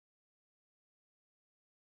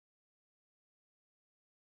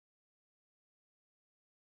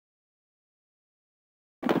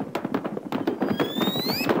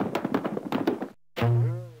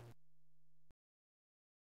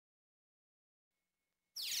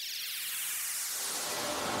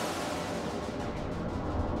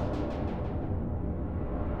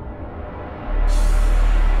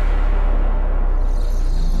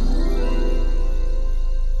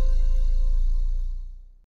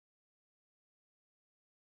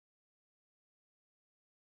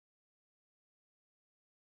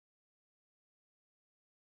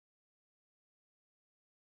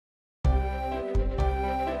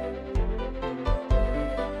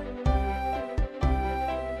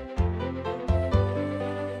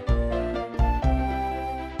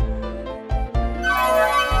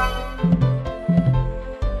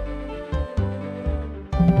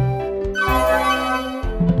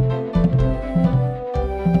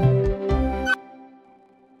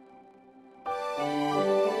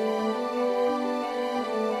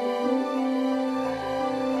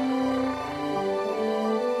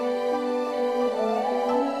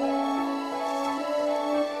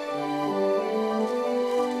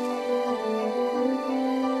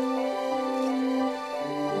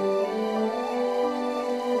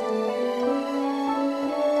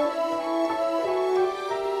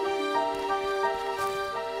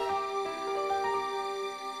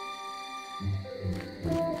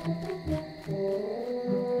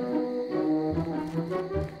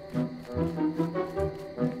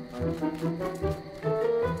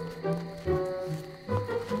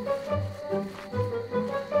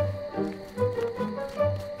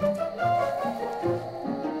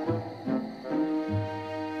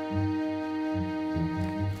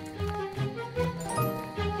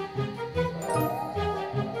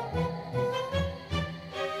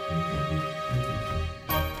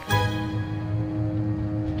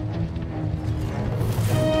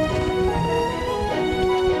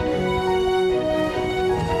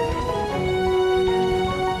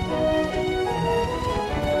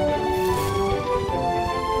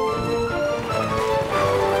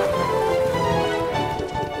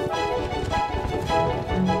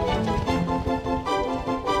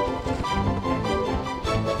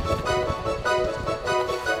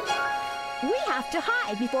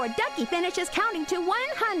he finishes counting to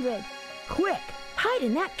 100. Quick, hide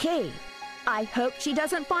in that cave. I hope she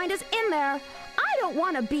doesn't find us in there. I don't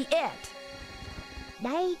want to be it.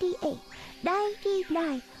 98,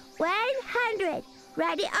 99, 100.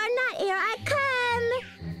 Ready or not, here I come.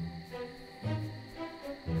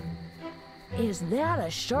 Is that a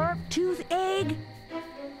sharp-tooth egg?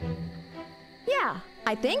 Yeah,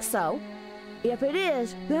 I think so. If it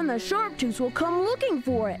is, then the sharp-tooths will come looking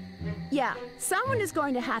for it. Yeah, someone is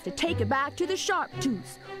going to have to take it back to the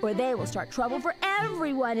sharp-tooths, or they will start trouble for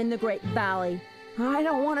everyone in the Great Valley. I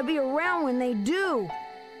don't want to be around when they do.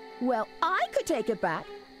 Well, I could take it back.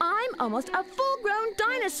 I'm almost a full-grown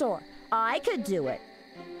dinosaur. I could do it.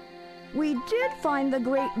 We did find the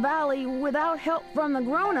Great Valley without help from the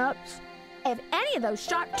grown-ups. If any of those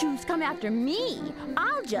sharp-tooths come after me,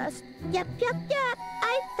 I'll just... Yup.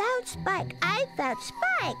 I found Spike.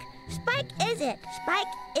 Spike is it. Spike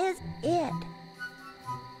is it.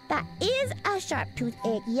 That is a sharp-tooth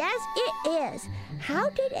egg. Yes, it is. How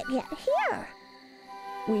did it get here?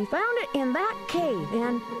 We found it in that cave,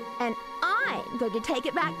 and I'm going to take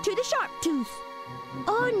it back to the sharp-tooths.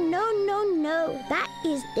 Oh, no. That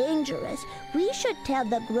is dangerous. We should tell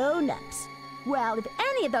the grown-ups. Well, if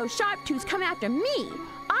any of those sharp-tooths come after me,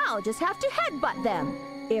 I'll just have to headbutt them.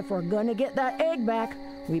 If we're gonna get that egg back,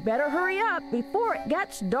 we better hurry up before it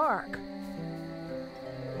gets dark.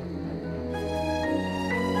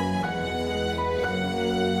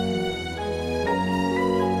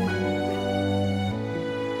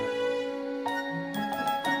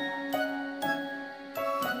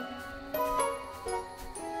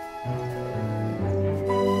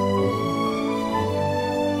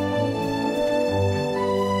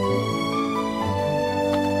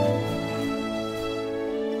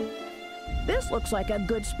 This looks like a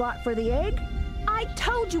good spot for the egg. I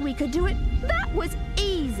told you we could do it. That was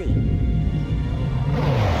easy.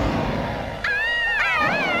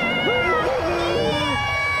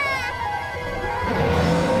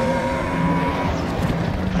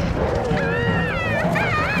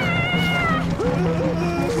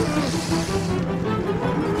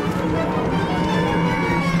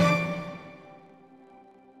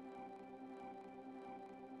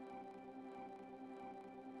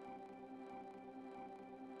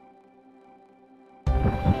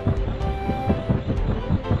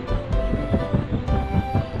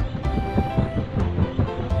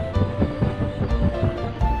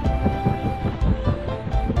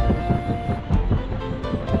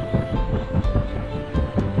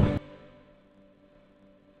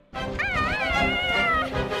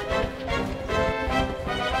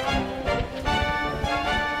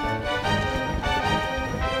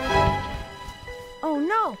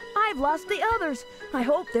 I've lost the others. I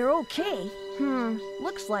hope they're okay.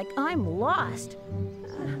 Looks like I'm lost.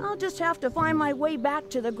 I'll just have to find my way back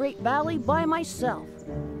to the Great Valley by myself.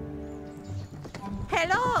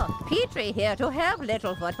 Hello, Petrie here to help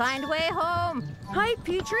Littlefoot find way home. Hi,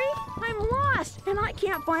 Petrie. I'm lost, and I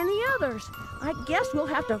can't find the others. I guess we'll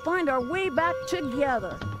have to find our way back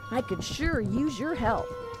together. I could sure use your help.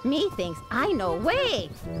 Me thinks I know way.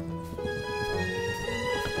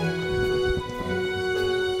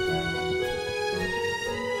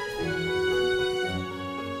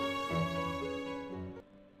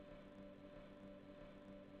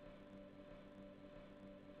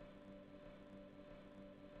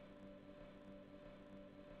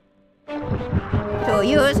 To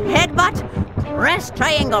use headbutt, press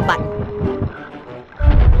triangle button.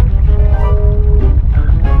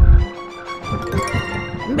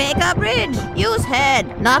 Make a bridge, use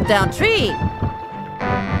head, knock down tree.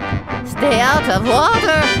 Stay out of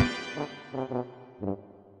water.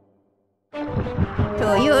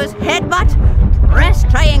 To use headbutt, press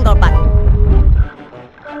triangle button.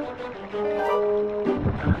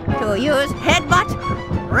 To use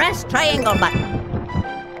headbutt, press triangle button.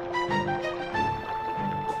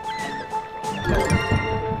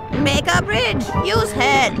 Make a bridge. Use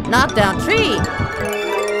head. Knock down tree.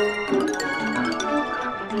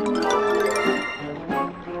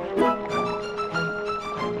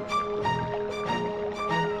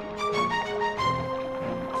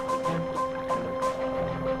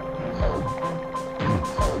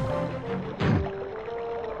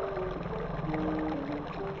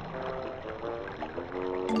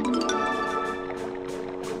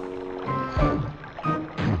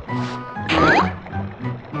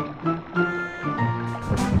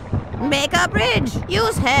 Make a bridge.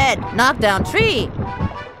 Use head. Knock down tree.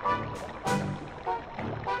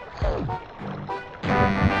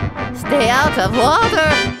 Stay out of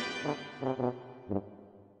water.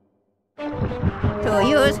 To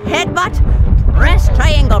use headbutt, press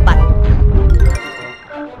triangle button.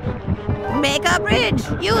 Make a bridge.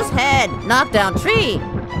 Use head. Knock down tree.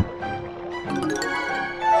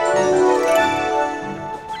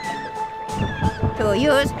 To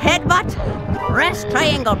use headbutt, press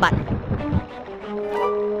triangle button.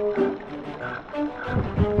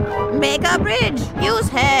 Make a bridge. Use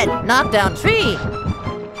head. Knock down tree.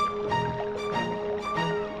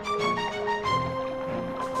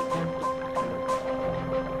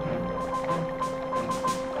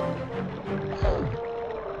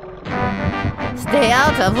 Stay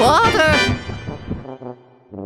out of water.